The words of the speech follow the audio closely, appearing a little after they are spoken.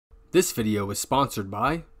This video is sponsored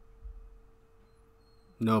by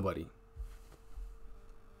nobody.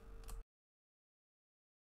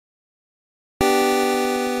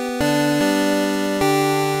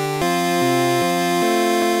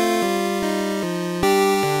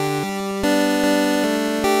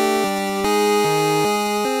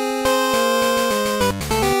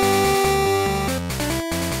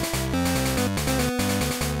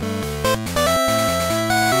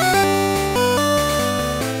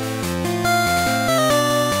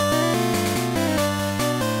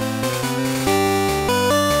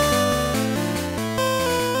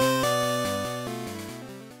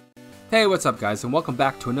 Hey, what's up guys, and welcome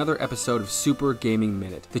back to another episode of Super Gaming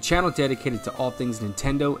Minute, the channel dedicated to all things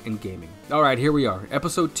Nintendo and gaming. Alright, here we are,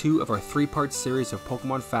 episode 2 of our 3-part series of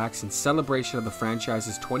Pokemon facts in celebration of the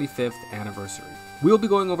franchise's 25th anniversary. We will be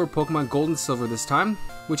going over Pokemon Gold and Silver this time,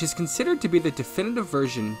 which is considered to be the definitive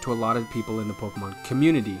version to a lot of people in the Pokemon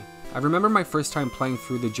community. I remember my first time playing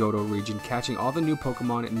through the Johto region, catching all the new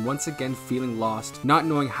Pokemon and once again feeling lost, not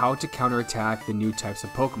knowing how to counterattack the new types of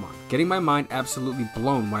Pokemon. Getting my mind absolutely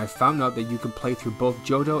blown when I found out that you could play through both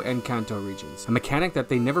Johto and Kanto regions, a mechanic that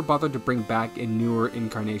they never bothered to bring back in newer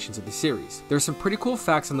incarnations of the series. There's some pretty cool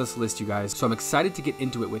facts on this list, you guys, so I'm excited to get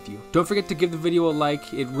into it with you. Don't forget to give the video a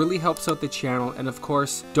like, it really helps out the channel, and of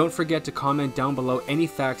course, don't forget to comment down below any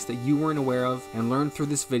facts that you weren't aware of and learned through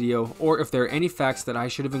this video, or if there are any facts that I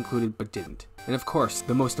should have included but didn't. And of course,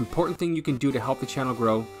 the most important thing you can do to help the channel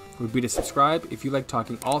grow would be to subscribe if you like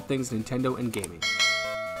talking all things Nintendo and gaming.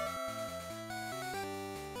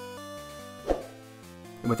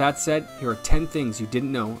 And with that said, here are 10 things you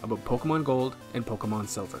didn't know about Pokemon Gold and Pokemon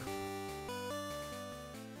Silver.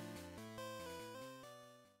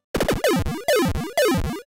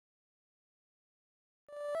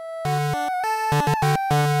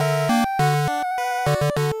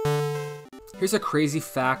 Here's a crazy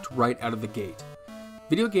fact right out of the gate.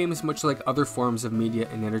 Video games, much like other forms of media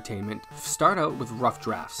and entertainment, start out with rough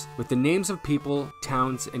drafts, with the names of people,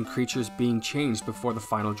 towns, and creatures being changed before the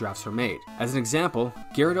final drafts are made. As an example,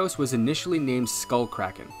 Gyarados was initially named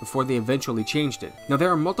Skullkraken, before they eventually changed it. Now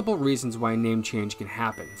there are multiple reasons why a name change can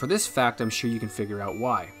happen. For this fact, I'm sure you can figure out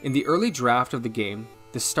why. In the early draft of the game,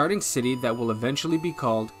 the starting city that will eventually be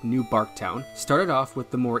called New Barktown started off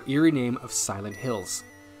with the more eerie name of Silent Hills.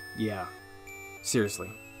 Yeah.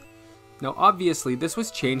 Seriously. Now obviously this was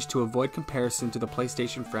changed to avoid comparison to the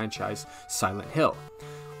PlayStation franchise Silent Hill,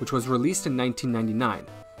 which was released in 1999,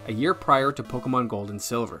 a year prior to Pokemon Gold and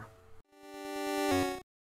Silver.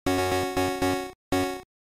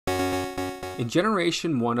 In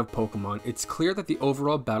Generation 1 of Pokemon, it's clear that the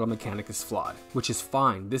overall battle mechanic is flawed, which is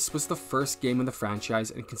fine. This was the first game in the franchise,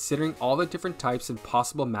 and considering all the different types and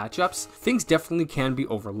possible matchups, things definitely can be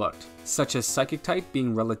overlooked, such as Psychic type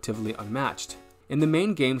being relatively unmatched. In the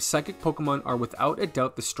main game, Psychic Pokemon are without a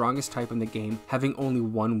doubt the strongest type in the game, having only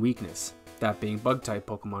one weakness, that being Bug-type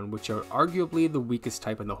Pokemon, which are arguably the weakest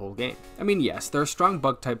type in the whole game. I mean, yes, there are strong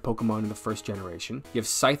Bug-type Pokemon in the first generation. You have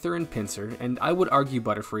Scyther and Pinsir, and I would argue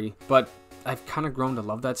Butterfree, but I've kind of grown to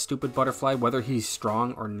love that stupid Butterfly, whether he's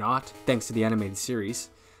strong or not, thanks to the animated series.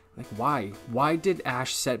 Like, why? Why did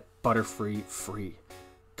Ash set Butterfree free?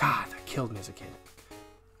 God, that killed me as a kid.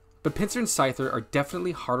 But Pinsir and Scyther are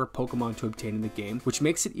definitely harder Pokemon to obtain in the game, which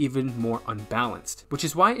makes it even more unbalanced. Which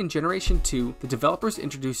is why in Generation 2, the developers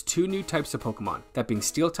introduced 2 new types of Pokemon, that being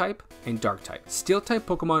Steel-type and Dark-type. Steel-type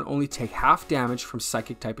Pokemon only take half damage from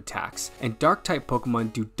Psychic-type attacks, and Dark-type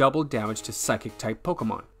Pokemon do double damage to Psychic-type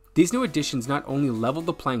Pokemon. These new additions not only leveled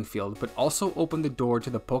the playing field, but also opened the door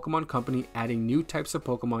to the Pokemon Company adding new types of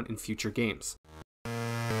Pokemon in future games.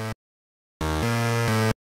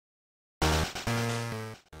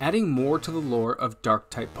 Adding more to the lore of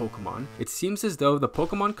Dark-type Pokemon, it seems as though the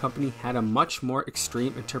Pokemon Company had a much more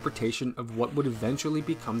extreme interpretation of what would eventually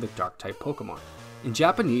become the Dark-type Pokemon. In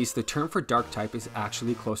Japanese, the term for Dark-type is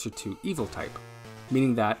actually closer to Evil-type,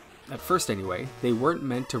 meaning that, at first anyway, they weren't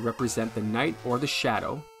meant to represent the night or the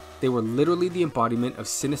shadow. They were literally the embodiment of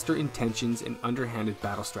sinister intentions and underhanded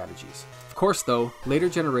battle strategies. Of course though, later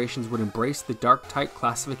generations would embrace the Dark-type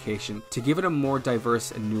classification to give it a more diverse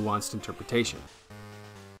and nuanced interpretation.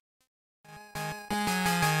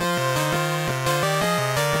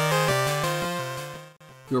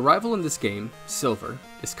 Your rival in this game, Silver,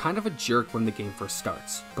 is kind of a jerk when the game first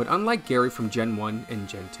starts, but unlike Gary from Gen 1 and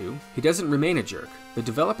Gen 2, he doesn't remain a jerk. The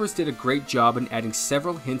developers did a great job in adding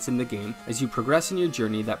several hints in the game as you progress in your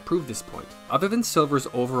journey that prove this point. Other than Silver's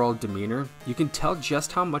overall demeanor, you can tell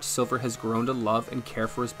just how much Silver has grown to love and care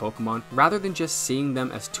for his Pokemon rather than just seeing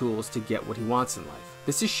them as tools to get what he wants in life.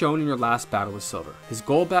 This is shown in your last battle with Silver. His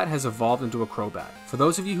Golbat has evolved into a Crobat. For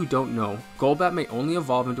those of you who don't know, Golbat may only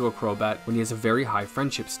evolve into a Crobat when he has a very high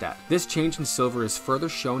friendship stat. This change in Silver is further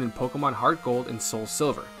shown in Pokemon Heart Gold and Soul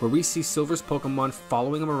Silver, where we see Silver's Pokemon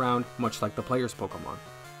following him around much like the player's Pokemon.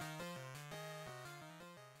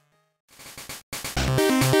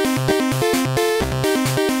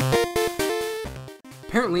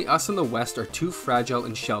 Apparently, us in the West are too fragile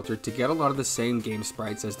and sheltered to get a lot of the same game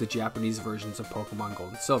sprites as the Japanese versions of Pokemon Gold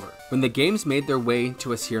and Silver. When the games made their way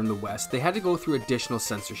to us here in the West, they had to go through additional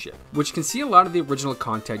censorship, which can see a lot of the original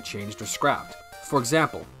content changed or scrapped. For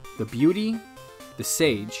example, the Beauty, the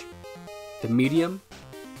Sage, the Medium,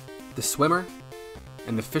 the Swimmer,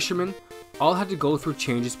 and the Fisherman all had to go through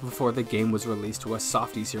changes before the game was released to us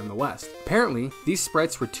softies here in the West. Apparently, these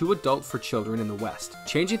sprites were too adult for children in the West.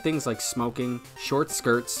 Changing things like smoking, short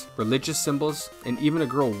skirts, religious symbols, and even a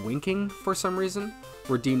girl winking for some reason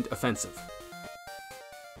were deemed offensive.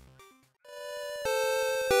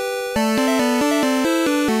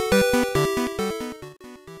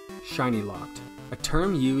 Shiny locked. A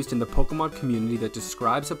term used in the Pokemon community that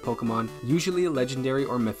describes a Pokemon, usually a legendary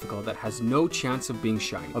or mythical, that has no chance of being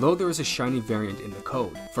shiny, although there is a shiny variant in the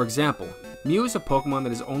code. For example, Mew is a Pokemon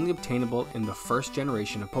that is only obtainable in the first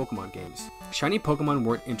generation of Pokemon games. Shiny Pokemon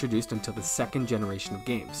weren't introduced until the second generation of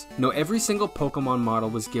games. Now, every single Pokemon model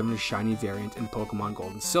was given a shiny variant in Pokemon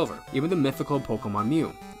Gold and Silver, even the mythical Pokemon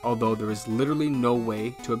Mew, although there is literally no way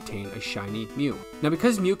to obtain a shiny Mew. Now,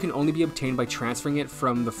 because Mew can only be obtained by transferring it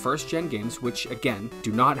from the first gen games, which again,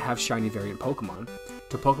 do not have shiny variant Pokemon,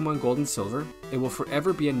 to Pokemon Gold and Silver, it will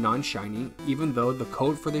forever be a non-shiny, even though the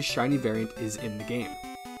code for this shiny variant is in the game.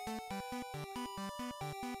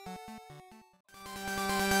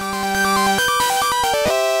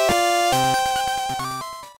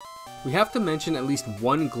 We have to mention at least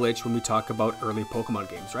one glitch when we talk about early Pokemon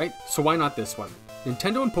games, right? So why not this one?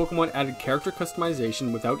 Nintendo and Pokemon added character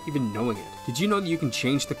customization without even knowing it. Did you know that you can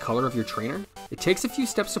change the color of your trainer? It takes a few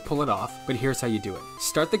steps to pull it off, but here's how you do it.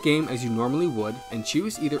 Start the game as you normally would, and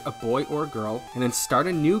choose either a boy or a girl, and then start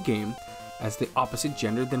a new game as the opposite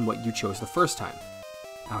gender than what you chose the first time.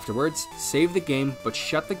 Afterwards, save the game, but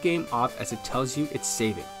shut the game off as it tells you it's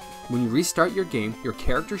saving. When you restart your game, your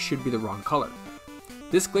character should be the wrong color.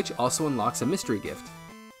 This glitch also unlocks a mystery gift.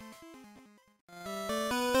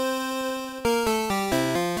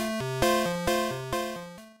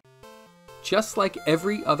 Just like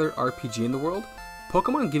every other RPG in the world,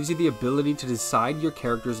 Pokemon gives you the ability to decide your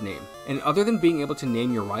character's name. And other than being able to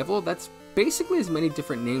name your rival, that's basically as many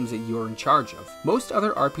different names that you are in charge of. Most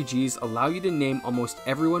other RPGs allow you to name almost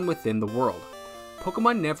everyone within the world.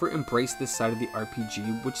 Pokemon never embraced this side of the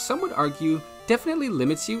RPG, which some would argue definitely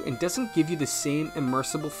limits you and doesn't give you the same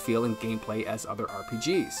immersive feel and gameplay as other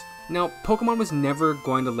RPGs. Now, Pokemon was never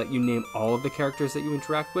going to let you name all of the characters that you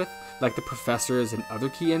interact with, like the professors and other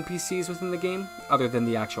key NPCs within the game, other than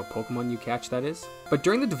the actual Pokemon you catch, that is. But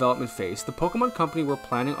during the development phase, the Pokemon Company were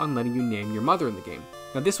planning on letting you name your mother in the game.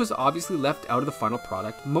 Now, this was obviously left out of the final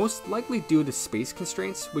product, most likely due to space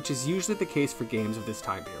constraints, which is usually the case for games of this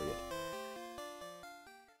time period.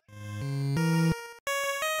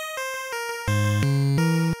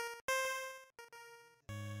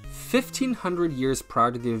 1500 years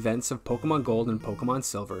prior to the events of Pokemon Gold and Pokemon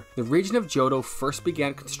Silver, the region of Johto first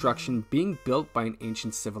began construction being built by an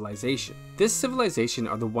ancient civilization. This civilization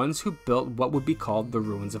are the ones who built what would be called the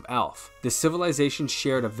Ruins of Alph. This civilization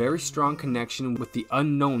shared a very strong connection with the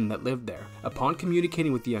unknown that lived there. Upon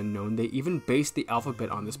communicating with the unknown, they even based the alphabet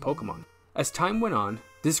on this Pokemon. As time went on,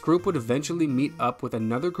 this group would eventually meet up with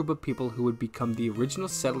another group of people who would become the original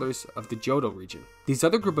settlers of the Johto region. These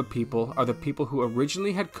other group of people are the people who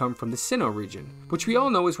originally had come from the Sinnoh region, which we all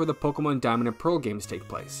know is where the Pokemon Diamond and Pearl games take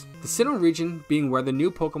place. The Sinnoh region being where the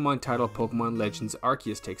new Pokemon title Pokemon Legends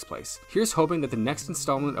Arceus takes place. Here's hoping that the next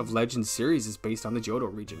installment of Legends series is based on the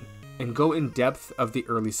Johto region, and go in depth of the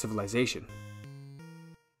early civilization.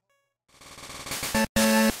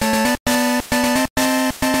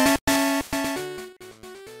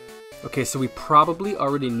 Okay, so we probably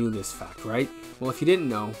already knew this fact, right? Well, if you didn't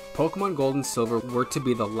know, Pokemon Gold and Silver were to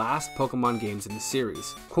be the last Pokemon games in the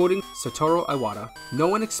series. Quoting Satoru Iwata, "No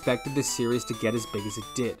one expected this series to get as big as it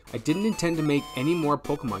did. I didn't intend to make any more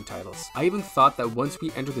Pokemon titles. I even thought that once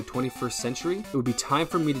we entered the 21st century, it would be time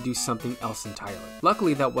for me to do something else entirely."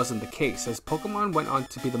 Luckily, that wasn't the case, as Pokemon went on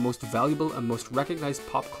to be the most valuable and most recognized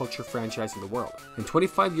pop culture franchise in the world. And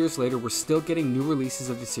 25 years later, we're still getting new releases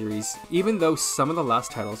of the series, even though some of the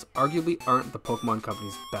last titles arguably aren't the Pokemon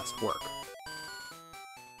Company's best work.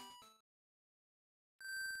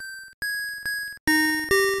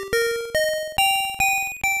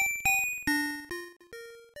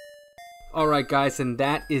 Alright guys, and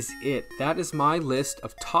that is it. That is my list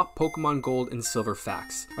of top Pokemon Gold and Silver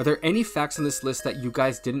facts. Are there any facts on this list that you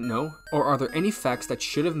guys didn't know? Or are there any facts that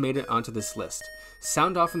should have made it onto this list?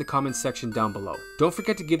 Sound off in the comments section down below. Don't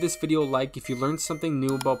forget to give this video a like if you learned something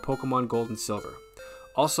new about Pokemon Gold and Silver.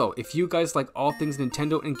 Also, if you guys like all things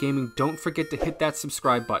Nintendo and gaming, don't forget to hit that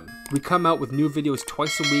subscribe button. We come out with new videos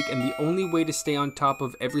twice a week, and the only way to stay on top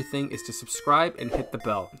of everything is to subscribe and hit the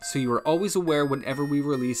bell, so you are always aware whenever we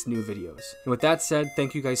release new videos. And with that said,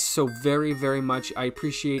 thank you guys so very much. I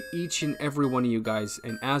appreciate each and every one of you guys,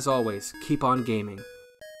 and as always, keep on gaming.